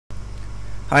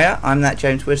Hiya, I'm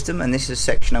ThatJaymsWisdom, and this is a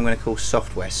section I'm going to call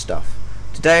software stuff.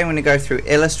 Today I'm going to go through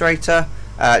Illustrator,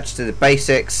 just do the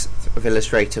basics of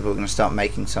Illustrator, but we're going to start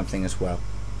making something as well.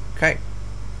 Okay.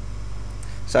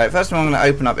 So first of all, I'm going to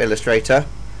open up Illustrator.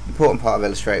 The important part of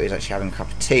Illustrator is actually having a cup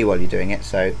of tea while you're doing it,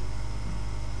 so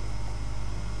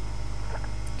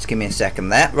just give me a second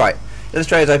there. Right,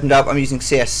 Illustrator's opened up. I'm using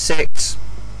CS6,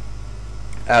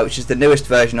 which is the newest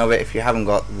version of it. If you haven't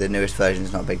got the newest version,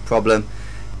 it's not a big problem,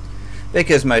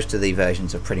 because most of the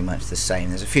versions are pretty much the same.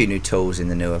 There's a few new tools in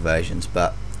the newer versions,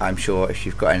 but I'm sure if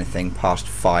you've got anything past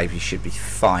 5 you should be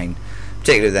fine,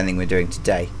 particularly with anything we're doing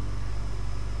today.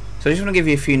 So I just want to give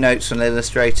you a few notes on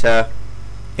Illustrator.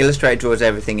 Illustrator draws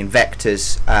everything in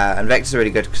vectors, and vectors are really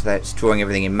good because it's drawing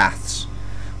everything in maths,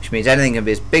 which means anything can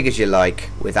be as big as you like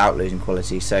without losing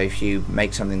quality. So if you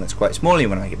make something that's quite small and you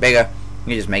want to make it bigger,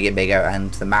 you just make it bigger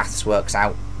and the maths works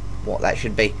out what that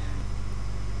should be.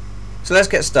 So let's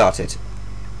get started.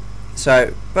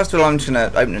 So first of all, I'm just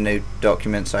going to open a new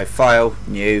document. So File,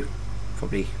 New,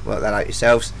 probably work that out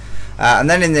yourselves. And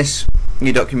then in this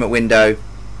new document window,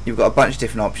 you've got a bunch of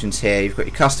different options here. You've got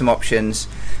your custom options.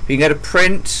 You can go to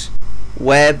Print,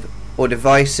 Web, or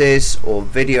Devices, or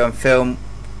Video and Film.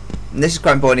 And this is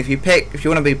quite important. If you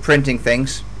want to be printing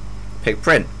things, pick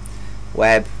Print,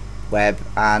 Web,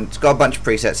 and it's got a bunch of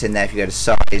presets in there. If you go to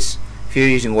Size, if you're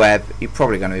using Web, you're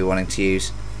probably going to be wanting to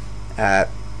use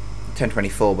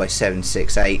 1024 by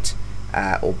 768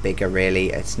 or bigger.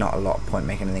 Really, it's not a lot of point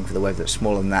making anything for the web that's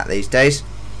smaller than that these days.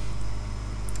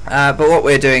 But what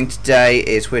we're doing today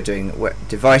is we're doing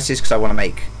devices, because I want to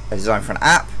make a design for an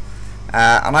app,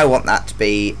 and I want that to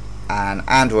be an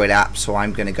Android app, so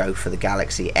I'm going to go for the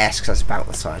Galaxy S because that's about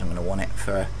the size I'm going to want it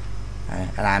for an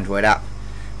Android app.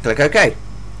 Click OK,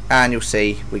 and you'll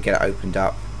see we get it opened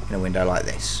up in a window like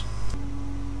this.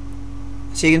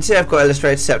 So you can see I've got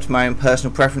Illustrator set up to my own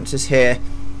personal preferences here.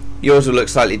 Yours will look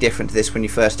slightly different to this when you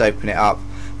first open it up,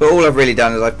 but all I've really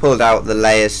done is I've pulled out the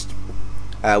layers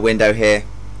window here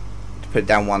to put it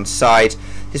down one side.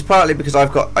 It's partly because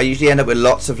I usually end up with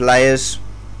lots of layers,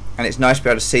 and it's nice to be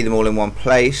able to see them all in one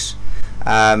place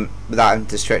without having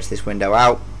to stretch this window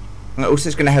out. And also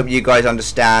it's going to help you guys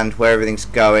understand where everything's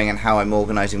going and how I'm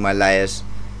organising my layers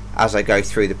as I go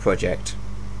through the project.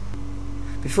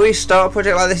 Before you start a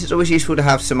project like this, it's always useful to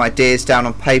have some ideas down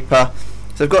on paper.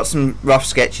 So I've got some rough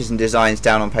sketches and designs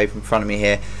down on paper in front of me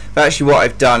here, but actually what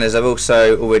I've done is I've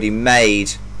also already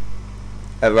made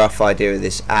a rough idea of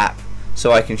this app,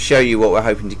 so I can show you what we're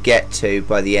hoping to get to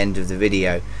by the end of the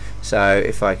video. So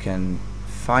if I can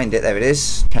find it, there it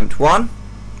is, attempt 1.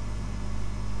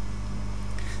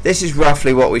 This is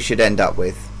roughly what we should end up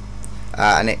with,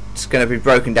 and it's going to be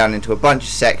broken down into a bunch of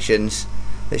sections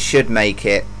that should make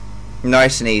it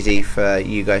nice and easy for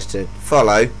you guys to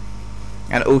follow,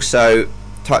 and also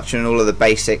touch on all of the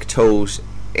basic tools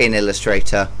in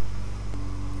Illustrator.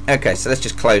 Okay, so let's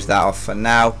just close that off for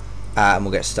now, and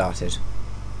we'll get started.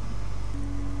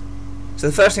 So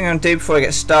the first thing I'm going to do before I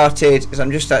get started is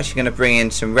I'm just actually going to bring in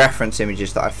some reference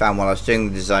images that I found while I was doing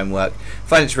the design work. I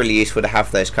find it's really useful to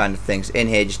have those kind of things in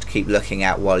here just to keep looking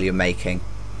at while you're making.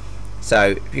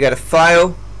 So if you go to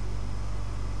File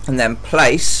and then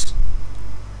Place,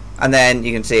 and then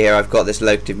you can see here I've got this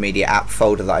locative media app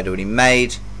folder that I'd already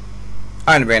made.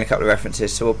 I'm going to bring in a couple of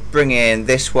references, so we'll bring in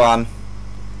this one,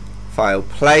 File,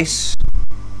 Place,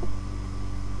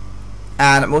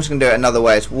 and I'm also going to do it another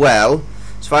way as well.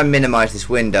 So if I minimize this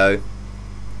window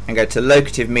and go to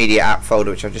locative media app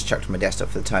folder, which I've just chucked on my desktop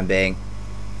for the time being,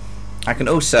 I can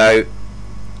also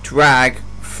drag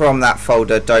from that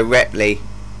folder directly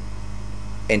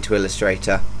into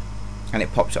Illustrator, and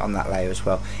it pops it on that layer as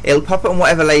well. It'll pop it on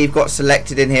whatever layer you've got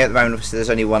selected in here. At the moment obviously there's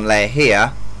only one layer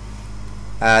here,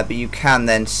 but you can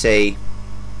then see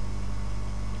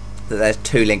that there's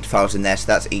 2 linked files in there, so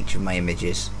that's each of my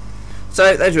images.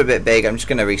 So those are a bit big, I'm just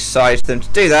going to resize them. To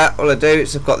do that, all I do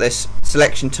is I've got this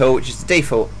selection tool, which is the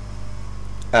default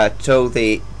tool,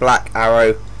 the black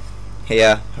arrow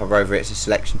here, hover over it, it's a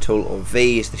selection tool, or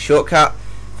V is the shortcut.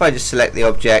 If I just select the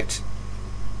object,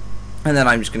 and then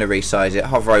I'm just going to resize it,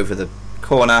 hover over the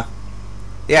corner,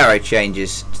 the arrow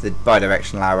changes to the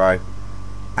bidirectional arrow,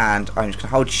 and I'm just going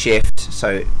to hold shift so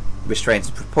it restrains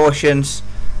the proportions,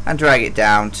 and drag it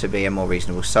down to be a more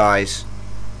reasonable size.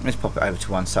 Let's pop it over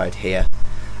to one side here.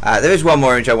 There is one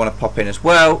more image I want to pop in as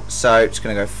well, so just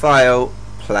going to go File,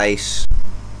 Place,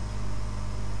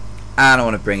 and I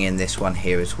want to bring in this one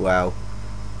here as well.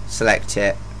 Select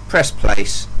it, press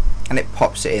Place, and it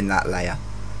pops it in that layer.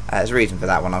 There's a reason for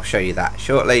that one, I'll show you that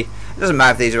shortly. It doesn't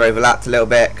matter if these are overlapped a little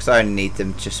bit, because I only need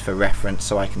them just for reference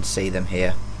so I can see them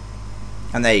here.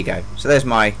 And there you go. So there's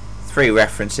my 3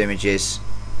 reference images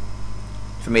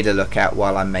for me to look at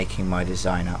while I'm making my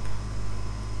design up.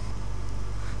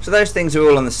 So those things are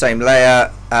all on the same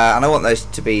layer, and I want those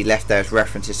to be left there as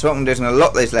references. So what I'm going to do is I'm going to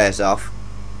lock those layers off,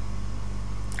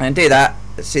 and do that.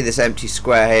 Let's see this empty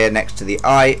square here next to the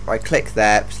eye. I click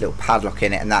there, there's a little padlock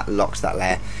in it, and that locks that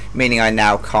layer, meaning I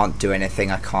now can't do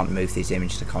anything. I can't move these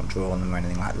images, I can't draw on them or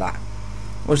anything like that.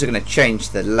 I'm also going to change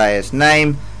the layer's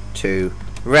name to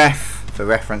ref for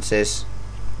references.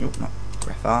 Not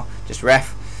ref R, just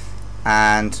ref.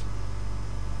 And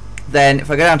then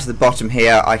if I go down to the bottom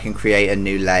here, I can create a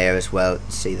new layer as well.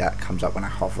 See, that comes up when I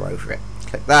hover over it.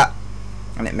 Click that,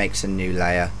 and it makes a new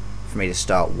layer for me to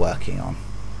start working on.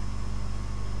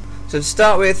 So to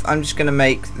start with, I'm just going to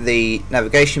make the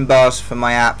navigation bars for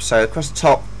my app. So across the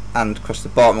top and across the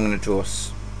bottom, I'm going to draw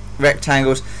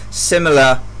rectangles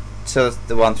similar to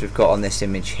the ones we've got on this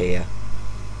image here.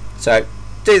 So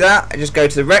do that, I just go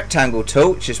to the rectangle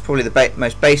tool, which is probably the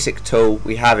most basic tool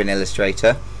we have in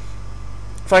Illustrator.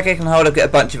 If I click and hold, I'll get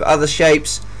a bunch of other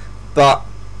shapes, but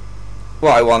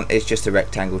what I want is just a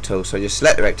rectangle tool. So I just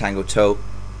select the rectangle tool.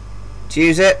 To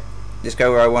use it, just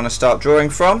go where I want to start drawing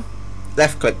from,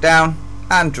 left click down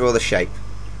and draw the shape.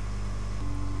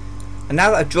 And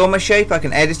now that I've drawn my shape, I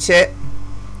can edit it.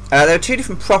 There are two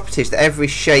different properties that every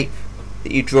shape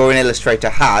that you draw in Illustrator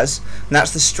has, and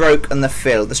that's the stroke and the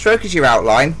fill. The stroke is your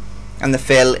outline and the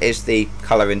fill is the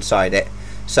colour inside it.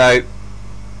 So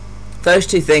those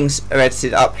two things are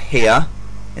edited up here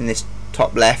in this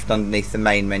top left underneath the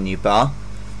main menu bar,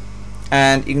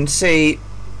 and you can see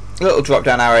a little drop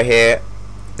down arrow here.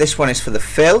 This one is for the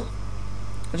fill.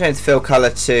 I'll change the fill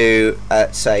colour to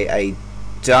say a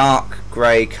dark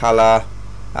grey colour.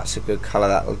 That's a good colour,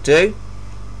 that'll do.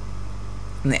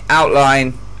 And the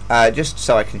outline, just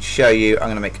so I can show you, I'm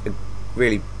going to make a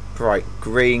really bright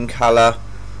green colour.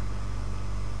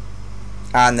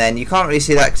 And then you can't really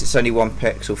see that because it's only 1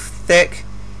 pixel thick.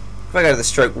 If I go to the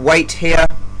stroke weight here,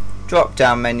 drop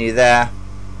down menu there,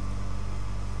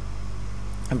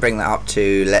 and bring that up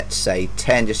to, let's say,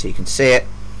 10, just so you can see it.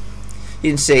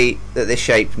 You can see that this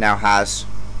shape now has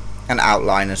an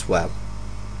outline as well.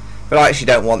 But I actually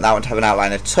don't want that one to have an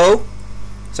outline at all.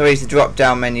 So I use the drop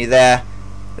down menu there.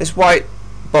 This white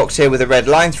box here with a red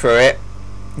line through it,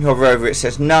 you hover over it,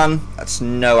 says none. That's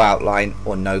no outline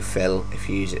or no fill if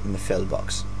you use it in the fill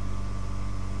box.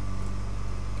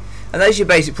 And those are your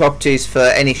basic properties for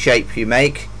any shape you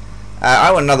make.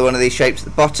 I want another one of these shapes at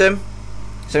the bottom,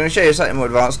 so I'm going to show you a slightly more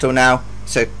advanced tool now.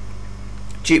 So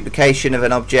duplication of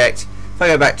an object. If I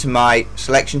go back to my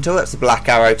selection tool, that's the black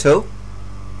arrow tool,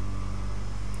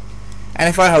 and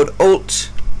if I hold Alt,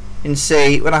 you can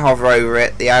see when I hover over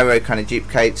it, the arrow kind of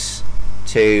duplicates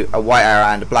to a white arrow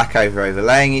and a black arrow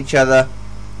overlaying each other.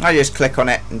 I just click on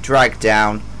it and drag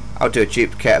down. I'll do a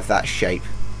duplicate of that shape.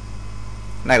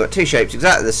 Now I've got two shapes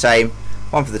exactly the same,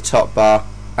 one for the top bar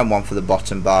and one for the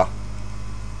bottom bar.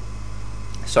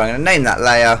 So I'm going to name that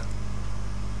layer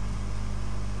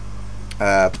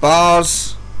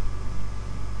bars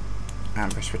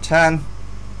and press return,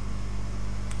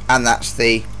 and that's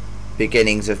the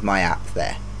beginnings of my app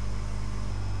there.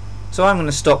 So I'm going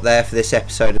to stop there for this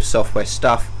episode of Software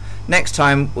Stuff. Next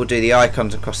time we'll do the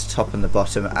icons across the top and the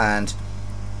bottom, and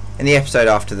in the episode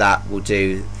after that we'll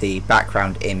do the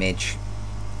background image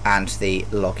and the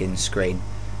login screen.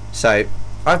 So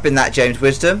I've been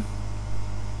ThatJaymsWisdom.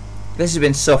 This has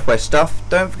been Software Stuff.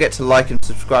 Don't forget to like and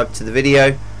subscribe to the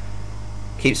video.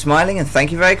 Keep smiling and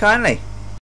thank you very kindly.